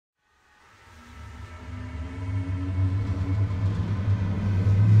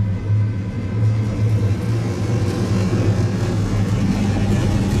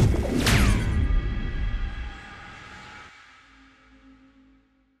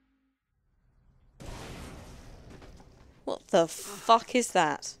The fuck is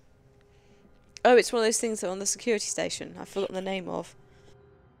that? Oh, it's one of those things that are on the security station. I've forgotten the name of.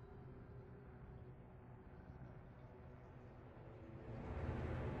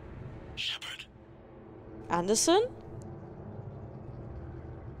 Shepard. Anderson?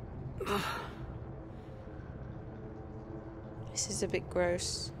 This is a bit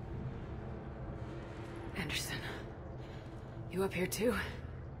gross. Anderson, you up here too? I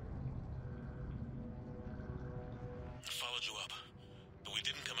followed you up, but we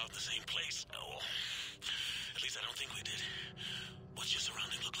didn't come out in the same place. Oh, at least I don't think we did. What's your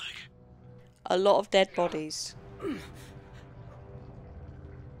surrounding look like? A lot of dead bodies.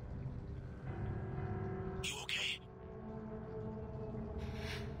 You okay?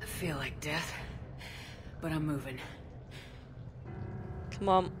 I feel like death, but I'm moving. Come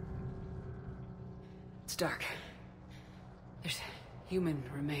on. It's dark. There's human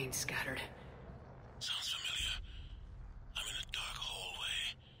remains scattered. Sounds familiar. I'm in a dark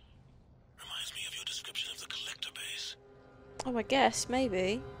hallway. Reminds me of your description of the collector base. Oh, I guess,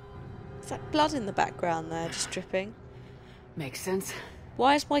 maybe. Is that blood in the background there, just dripping? Makes sense.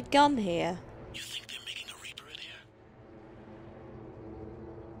 Why is my gun here? You think they're making a Reaper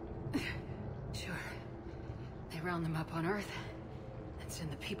in here? Sure. They round them up on Earth and send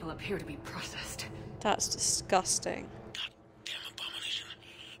the people up here to be processed. That's disgusting. Goddamn abomination.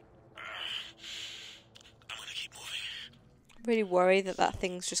 I'm gonna keep moving. I'm really worried that that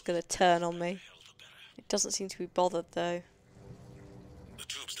thing's just going to turn on me. It doesn't seem to be bothered, though. The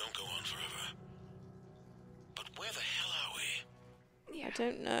tubes don't go on forever. But where the hell are we? Yeah. I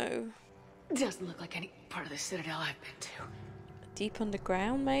don't know. Doesn't look like any part of the Citadel I've been to. Deep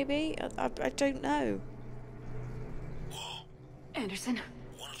underground, maybe? I don't know. Whoa. Anderson?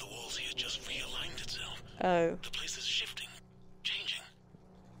 One of the walls here just realigned itself. Oh. The place is shifting, changing.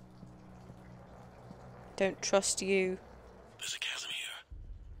 Don't trust you. There's a chasm here,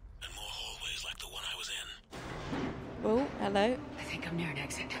 and more hallways like the one I was in. Oh, hello. I think I'm near an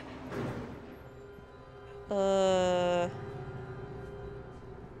exit. I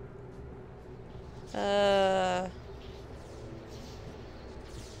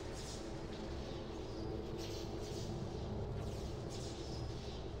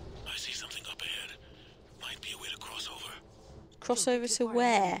see something up ahead. Might be a way to cross over. Crossover to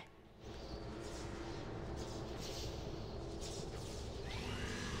where?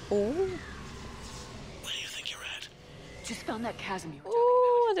 Oh. Where do you think you're at? Just found that chasm you were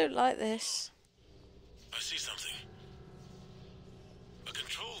Oh, I don't like this. I see something. A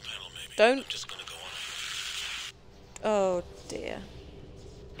control panel, maybe. Don't. I'm just gonna go on. Oh, dear.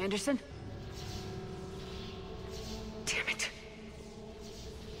 talking about. Anderson? Damn it.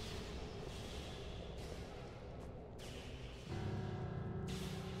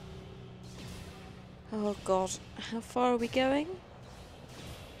 Oh, God. How far are we going?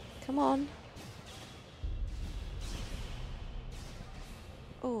 Come on.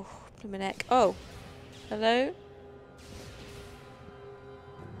 Oh, blooming neck. Oh. Hello?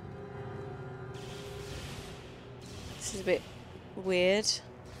 This is a bit weird.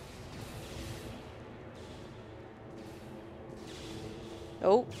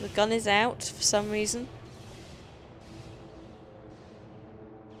 Oh, the gun is out for some reason.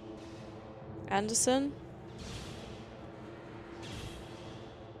 Anderson?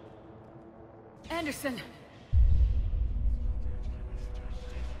 Anderson!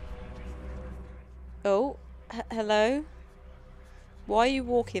 Oh, hello? Why are you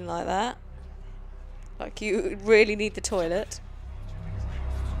walking like that? Like you really need the toilet.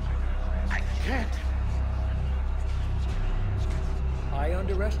 I can't. I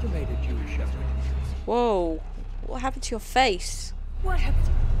underestimated you, Shepard. Whoa, what happened to your face? What happened?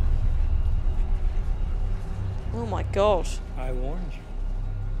 Oh my God. I warned you.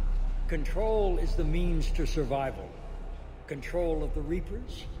 Control is the means to survival. Control of the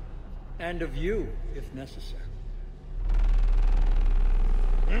Reapers, and of you, if necessary.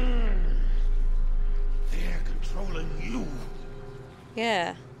 They're controlling you.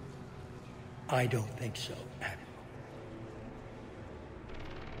 Yeah. I don't think so, Admiral.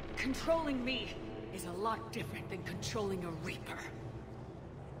 Controlling me is a lot different than controlling a Reaper.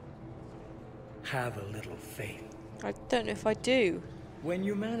 Have a little faith. I don't know if I do. When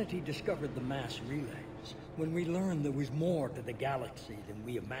humanity discovered the mass relays, when we learned there was more to the galaxy than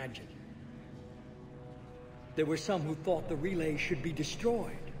we imagined, there were some who thought the relays should be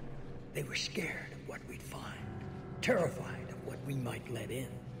destroyed. They were scared of what we'd find, terrified of what we might let in.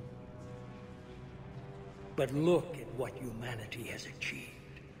 But look at what humanity has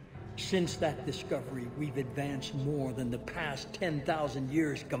achieved. Since that discovery, we've advanced more than the past 10,000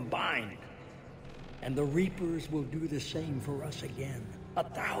 years combined. And the Reapers will do the same for us again,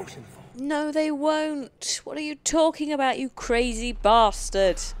 1,000-fold. No, they won't. What are you talking about, you crazy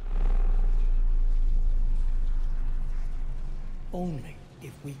bastard? Only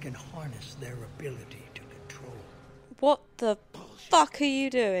if we can harness their ability to control. What the fuck are you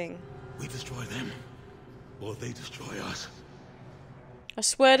doing? We destroy them, or they destroy us. I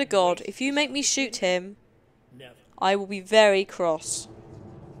swear to God, if you make me shoot him, Never. I will be very cross.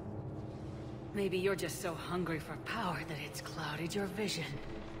 Maybe you're just so hungry for power that it's clouded your vision.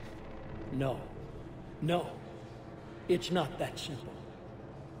 No. No. It's not that simple.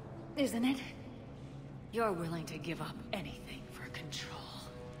 Isn't it? You're willing to give up anything for control.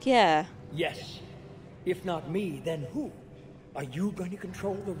 Yeah. Yes. If not me, then who? Are you going to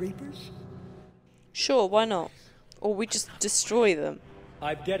control the Reapers? Sure, why not? Or we just destroy them.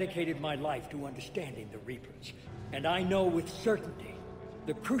 I've dedicated my life to understanding the Reapers, and I know with certainty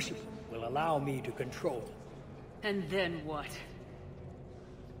the Crucible will allow me to control them. And then what?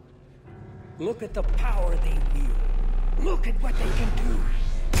 Look at the power they wield. Look at what they can do.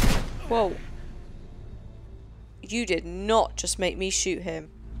 Whoa. You did not just make me shoot him.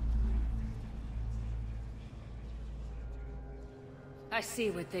 I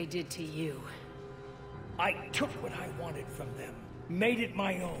see what they did to you. I took what I wanted from them, made it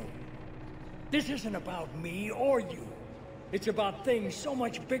my own. This isn't about me or you. It's about things so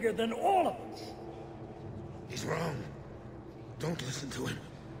much bigger than all of us. He's wrong. Don't listen to him.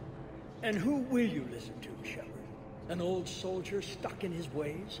 And who will you listen to, Shepard? An old soldier stuck in his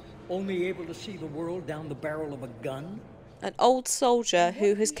ways, only able to see the world down the barrel of a gun? An old soldier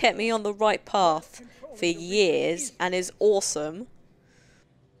who has kept me on the right path for years and is awesome.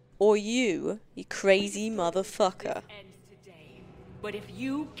 Or you crazy motherfucker. Ends today. But if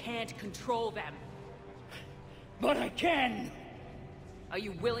you can't control them, But I can! are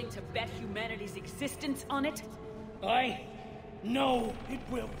you willing to bet humanity's existence on it? I know it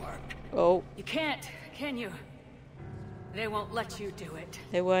will work. Oh, You can't, can you? They won't let you do it.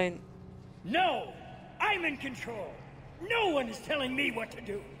 they won't. No! I'm in control! No one is telling me what to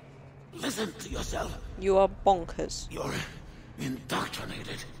do! Listen to yourself. You are bonkers. You're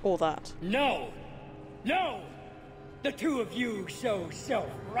indoctrinated. All that. No! No! The two of you so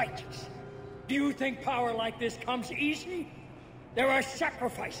self-righteous. Do you think power like this comes easy? There are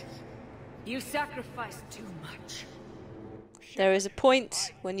sacrifices. You sacrificed too much. There is a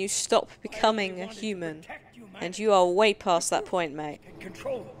point when you stop becoming a human. And you are way past that point, mate. Can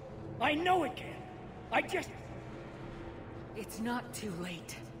control them. I know it can. I just... It's not too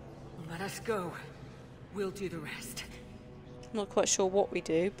late. Let us go. We'll do the rest. I'm not quite sure what we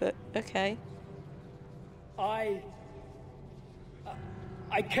do, but okay. I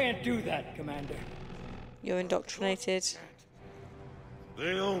can't do that, Commander. You're indoctrinated.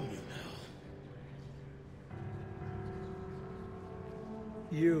 They own you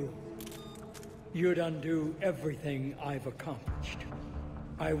now. You'd undo everything I've accomplished.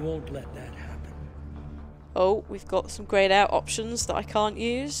 I won't let that happen. Oh, we've got some grayed out options that I can't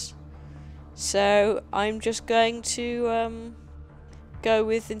use. So I'm just going to go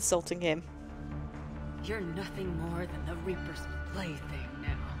with insulting him. You're nothing more than the Reaper's plaything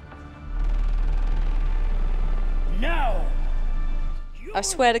now. Now! I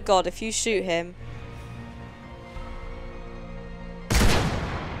swear to God, if you shoot him...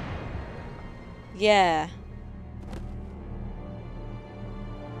 Yeah.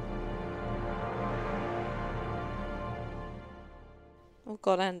 Oh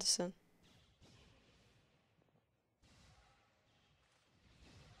God, Anderson.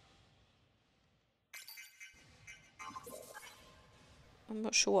 I'm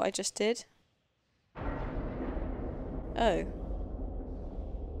not sure what I just did. Oh.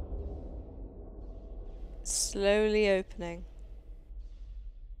 Slowly opening.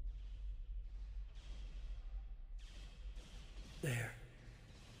 There.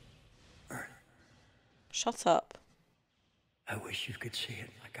 Earth. Shut up. I wish you could see it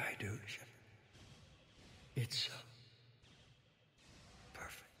like I do, Shepard. It's so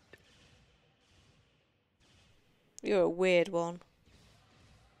perfect. You're a weird one.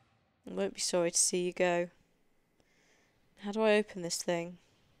 I won't be sorry to see you go. How do I open this thing?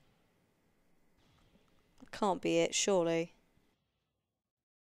 That can't be it, surely.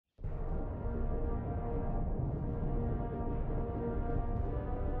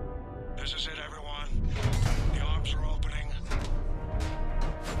 This is it, everyone. The arms are opening.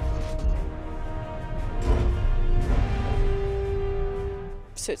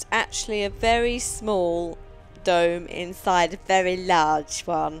 So it's actually a very small dome inside a very large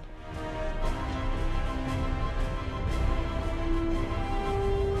one.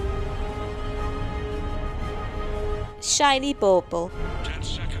 Shiny bauble. 10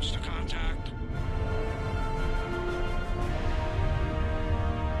 seconds to contact.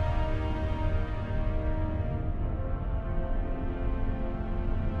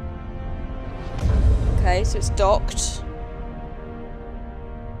 Okay, so it's docked.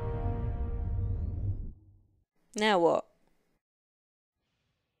 Now what?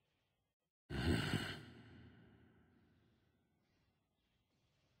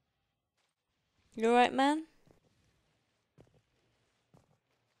 You alright, man?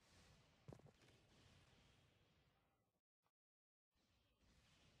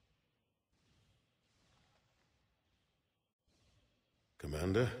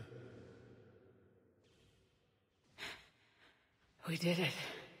 Commander? We did it.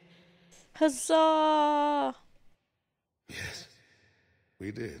 Huzzah! Yes,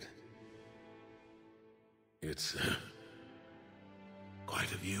 we did. It's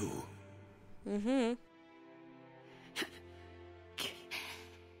quite a view. Mm-hmm.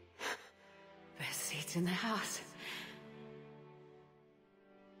 Best seats in the house.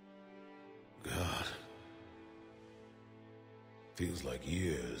 God. Feels like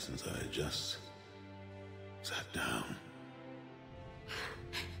years since I just sat down.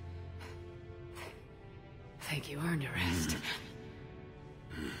 Think you earned a rest.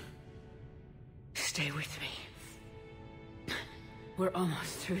 Stay with me. We're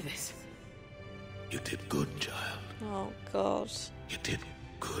almost through this. You did good, child. Oh, God. You did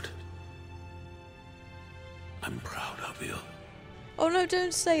good. I'm proud of you. Oh, no,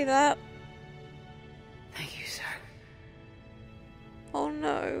 don't say that. Thank you, sir. Oh,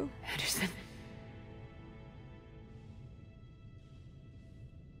 no. Anderson.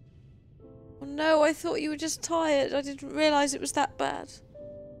 Oh, no, I thought you were just tired. I didn't realise it was that bad.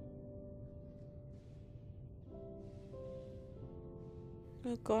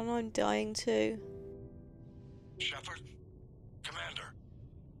 Oh, God, I'm dying too. Shepard? Commander?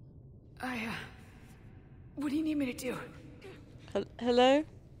 What do you need me to do? Hello?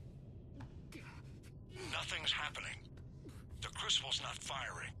 Nothing's happening. The Crucible's not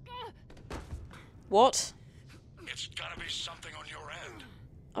firing. What? It's gotta be something on your end.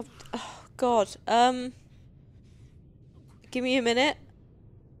 Oh, God. Give me a minute.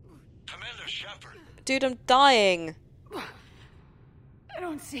 Commander Shepard. Dude, I'm dying. I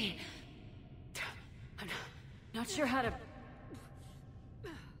don't see. I'm not sure how to...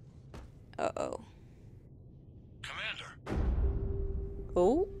 Uh-oh. Commander.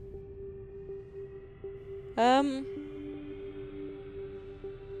 Oh?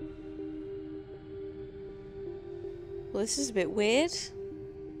 Well, this is a bit weird.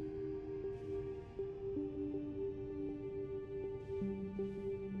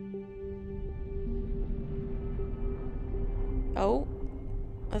 Oh.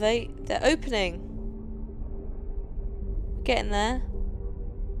 They're opening. Getting there.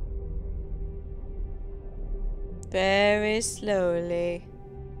 Very slowly.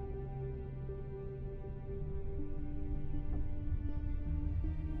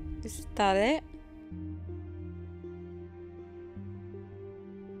 Is that it?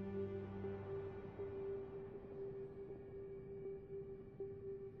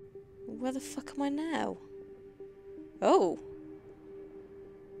 Where the fuck am I now? Oh.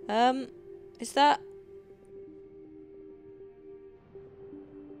 Is that...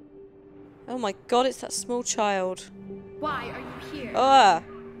 Oh my God, it's that small child. Why are you here? Ah!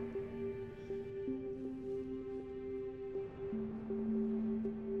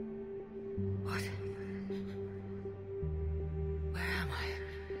 What? Where am I?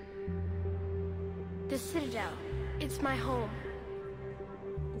 The Citadel. It's my home.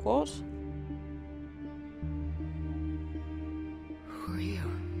 What? Who are you?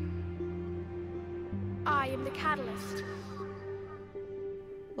 I am the catalyst.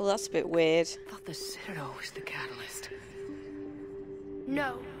 Well, that's a bit weird. I thought the Citadel was the catalyst.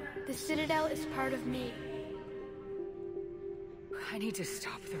 No, the Citadel is part of me. I need to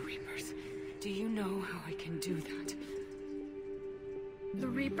stop the Reapers. Do you know how I can do that? The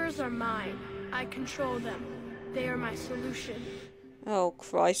Reapers are mine. I control them. They are my solution. Oh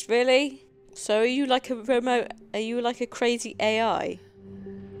Christ, really? So are you like a remote... Are you like a crazy AI?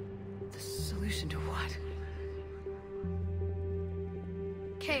 The solution to what?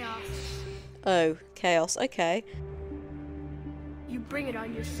 Chaos. Oh, chaos, okay. You bring it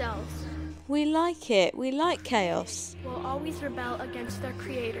on yourselves. We like it. We like chaos. Will always rebel against their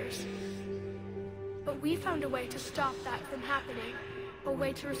creators. But we found a way to stop that from happening. A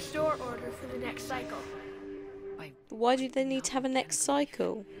way to restore order for the next cycle. Why do they need to have a next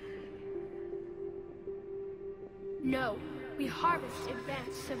cycle? No, we harvest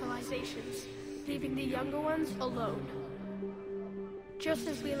advanced civilizations. leaving the younger ones alone. Just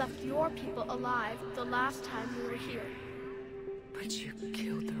as we left your people alive the last time we were here. But you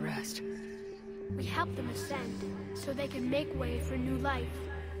killed the rest. We helped them ascend, so they could make way for new life,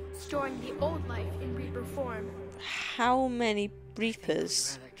 storing the old life in Reaper form. How many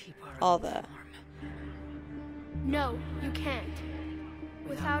Reapers are there? No, you can't.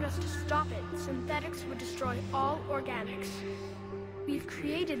 Without us to stop it, synthetics would destroy all organics. We've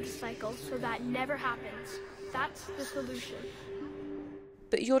created the cycle so that never happens. That's the solution.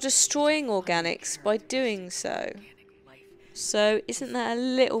 But you're destroying organics by doing so. So isn't that a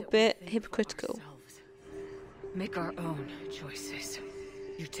little bit hypocritical? Make our own choices.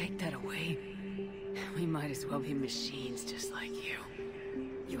 You take that away, we might as well be machines just like you.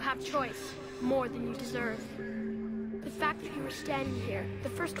 You have choice, more than you deserve. The fact that you were standing here, the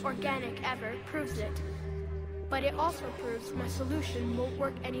first organic ever, proves it. But it also proves my solution won't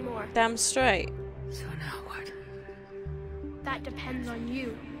work anymore. Damn straight. So now what? That depends on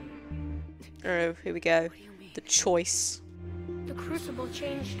you. Oh, here we go. The choice. The Crucible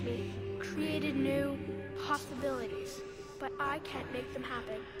changed me, created new possibilities, but I can't make them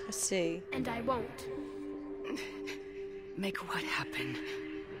happen. I see. And I won't. Make what happen?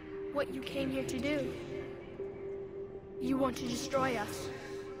 What you came here to do. You want to destroy us.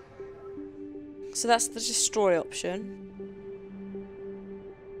 So that's the destroy option.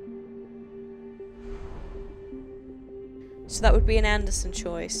 So that would be an Anderson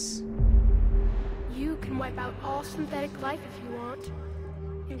choice. You can wipe out all synthetic life if you want,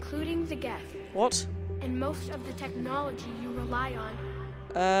 including the Geth. What? And most of the technology you rely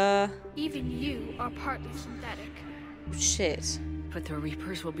on. Even you are partly synthetic. Shit. But the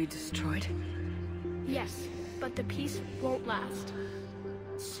Reapers will be destroyed? Yes, but the peace won't last.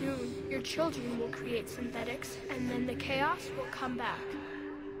 Soon, your children will create synthetics, and then the chaos will come back.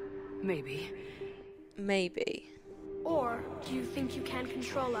 Maybe. Maybe. Or do you think you can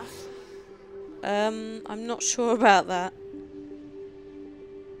control us? I'm not sure about that.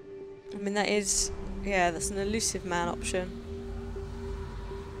 I mean, that is... yeah, that's an elusive man option.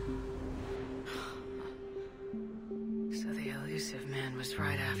 So the elusive man was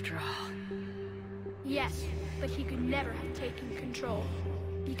right after all. Yes, but he could never have taken control.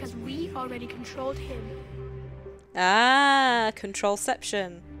 Because we already controlled him. Ah,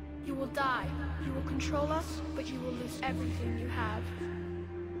 controlception. You will die. You will control us, but you will lose everything you have.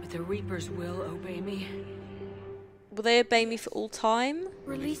 But the Reapers will obey me? Will they obey me for all time?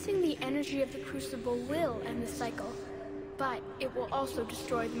 Releasing the energy of the Crucible will end the cycle. But it will also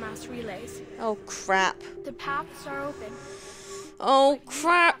destroy the mass relays. Oh, crap. The paths are open. Oh,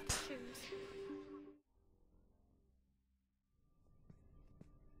 crap.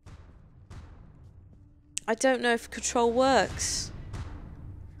 I don't know if control works.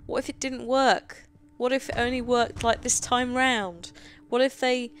 What if it didn't work? What if it only worked like this time round? What if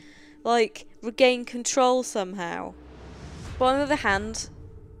they, like, regain control somehow? But on the other hand,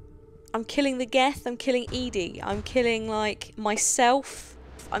 I'm killing the Geth, I'm killing Edie, I'm killing, like, myself,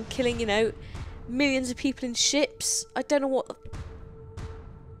 I'm killing, you know, millions of people in ships. I don't know what...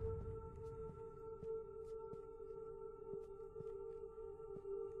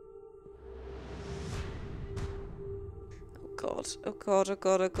 God, oh god, oh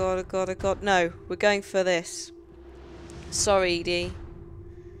god, oh god, oh god, oh god. No, we're going for this. Sorry, Edie.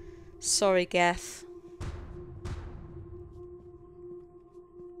 Sorry, Geth.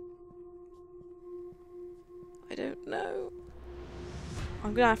 I don't know.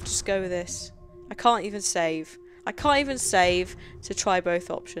 I'm gonna have to just go with this. I can't even save. I can't even save to try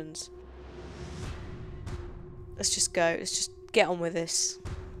both options. Let's just go. Let's just get on with this.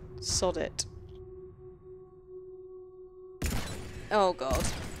 Sod it. Oh god.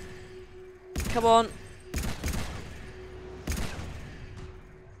 Come on.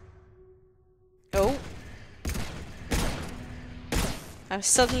 Oh. I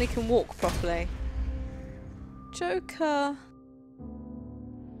suddenly can walk properly. Joker.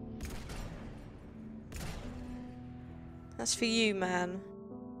 That's for you, man.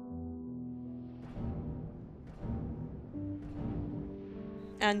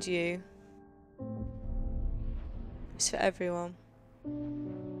 And you. It's for everyone.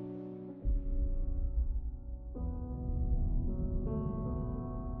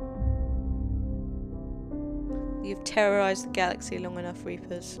 You've terrorized the galaxy long enough,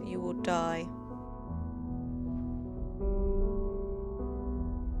 Reapers. You will die.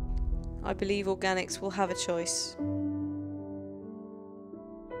 I believe organics will have a choice.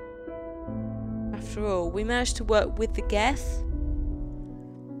 After all, we managed to work with the Geth.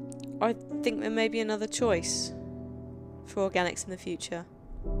 I think there may be another choice for organics in the future.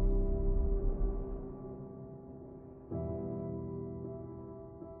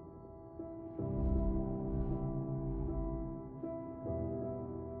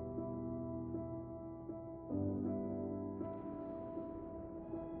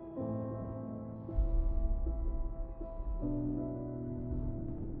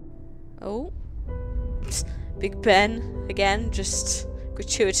 Oh. Big Ben, again, just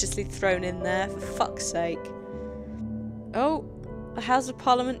gratuitously thrown in there, for fuck's sake. Oh, the House of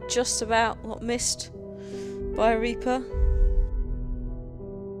Parliament just about got missed by a Reaper.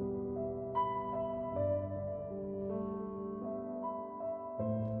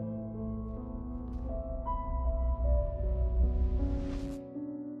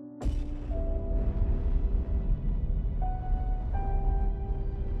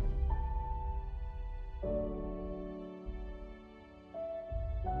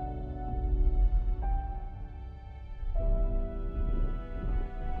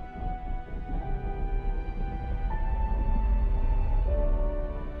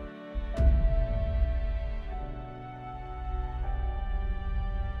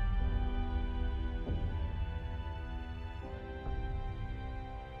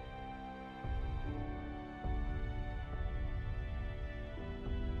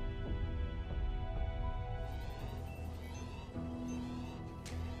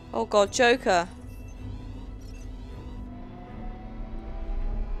 Oh god, Joker.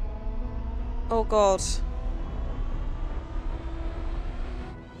 Oh god.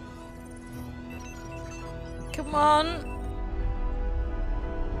 Come on.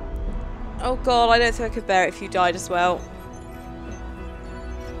 Oh god, I don't think I could bear it if you died as well.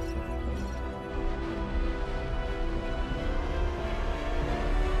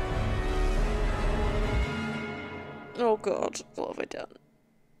 Oh god, what have I done?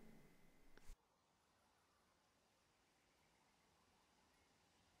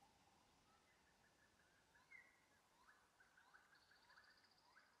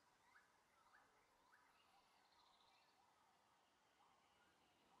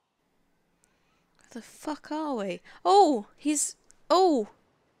 Where the fuck are we? Oh, he's... Oh!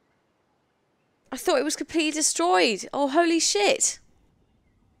 I thought it was completely destroyed. Oh, holy shit.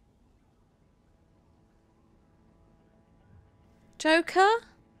 Joker?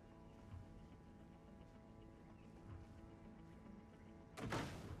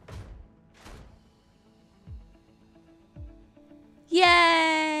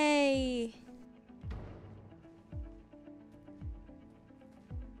 Yay!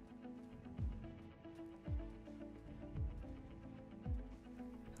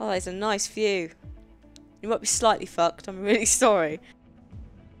 Oh, there's a nice view. You might be slightly fucked, I'm really sorry.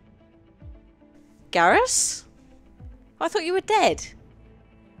 Garrus? I thought you were dead.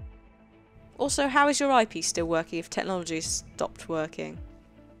 Also, how is your eyepiece still working if technology has stopped working?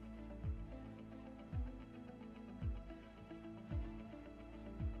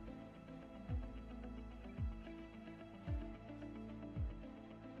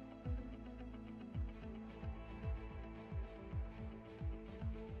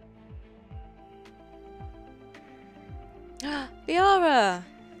 Bioware!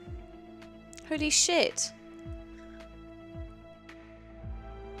 Holy shit.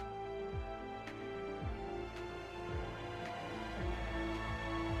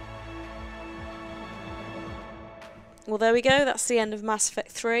 Well, there we go. That's the end of Mass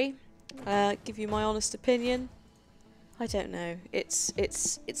Effect 3. Give you my honest opinion. I don't know. It's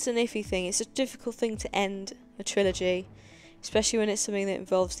an iffy thing. It's a difficult thing to end a trilogy, especially when it's something that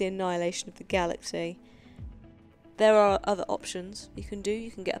involves the annihilation of the galaxy. There are other options you can do.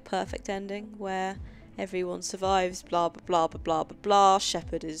 You can get a perfect ending where everyone survives, blah blah blah blah blah blah blah.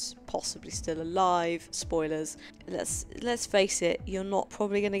 Shepard is possibly still alive. Spoilers. Let's face it, you're not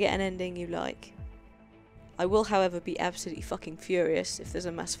probably going to get an ending you like. I will, however, be absolutely fucking furious if there's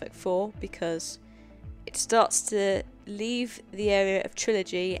a Mass Effect 4, because it starts to leave the area of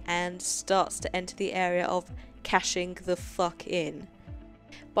trilogy and starts to enter the area of cashing the fuck in.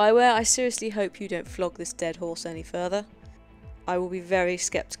 Bioware, I seriously hope you don't flog this dead horse any further. I will be very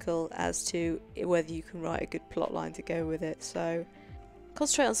sceptical as to whether you can write a good plotline to go with it, so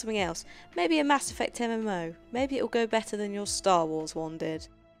concentrate on something else. Maybe a Mass Effect MMO. Maybe it'll go better than your Star Wars one did.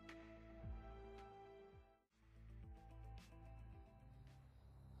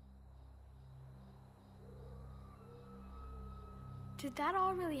 Did that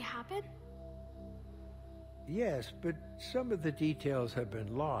all really happen? Yes, but some of the details have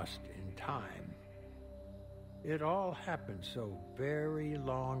been lost in time. It all happened so very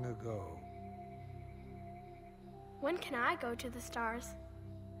long ago. When can I go to the stars?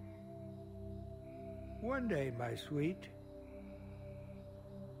 One day, my sweet.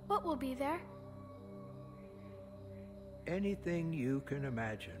 What will be there? Anything you can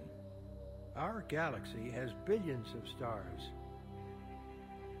imagine. Our galaxy has billions of stars.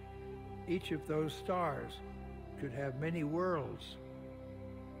 Each of those stars could have many worlds.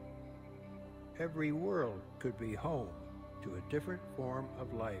 Every world could be home to a different form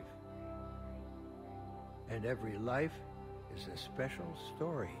of life. And every life is a special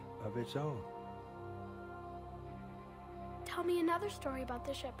story of its own. Tell me another story about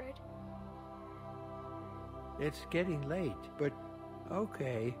the Shepherd. It's getting late, but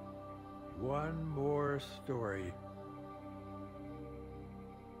okay. One more story.